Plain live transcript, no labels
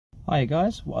Hi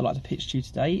guys, what I'd like to pitch to you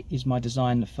today is my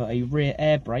design for a rear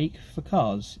air brake for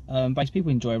cars. Basically,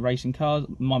 people enjoy racing cars,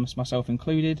 myself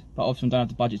included, but often don't have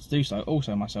the budget to do so,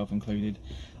 also myself included.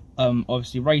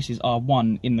 Obviously races are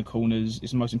one in the corners,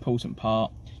 it's the most important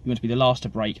part. You want to be the last to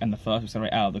brake and the first to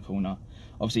accelerate out of the corner.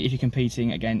 Obviously if you're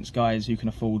competing against guys who can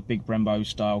afford big Brembo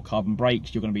style carbon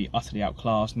brakes, you're going to be utterly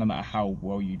outclassed no matter how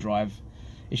well you drive.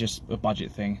 It's just a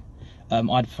budget thing.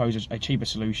 I'd propose a cheaper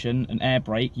solution, an air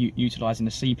brake utilising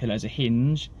the C-pillar as a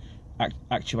hinge,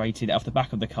 actuated off the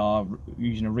back of the car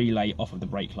using a relay off of the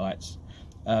brake lights.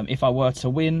 If I were to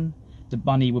win, the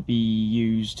money would be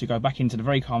used to go back into the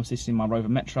very calm system in my Rover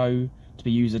Metro, to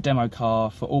be used as a demo car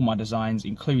for all my designs,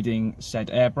 including said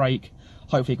air brake.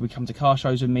 Hopefully it could come to car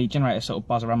shows with me, generate a sort of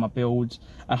buzz around my builds,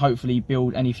 and hopefully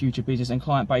build any future business and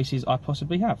client bases I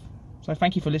possibly have. So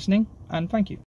thank you for listening, and thank you.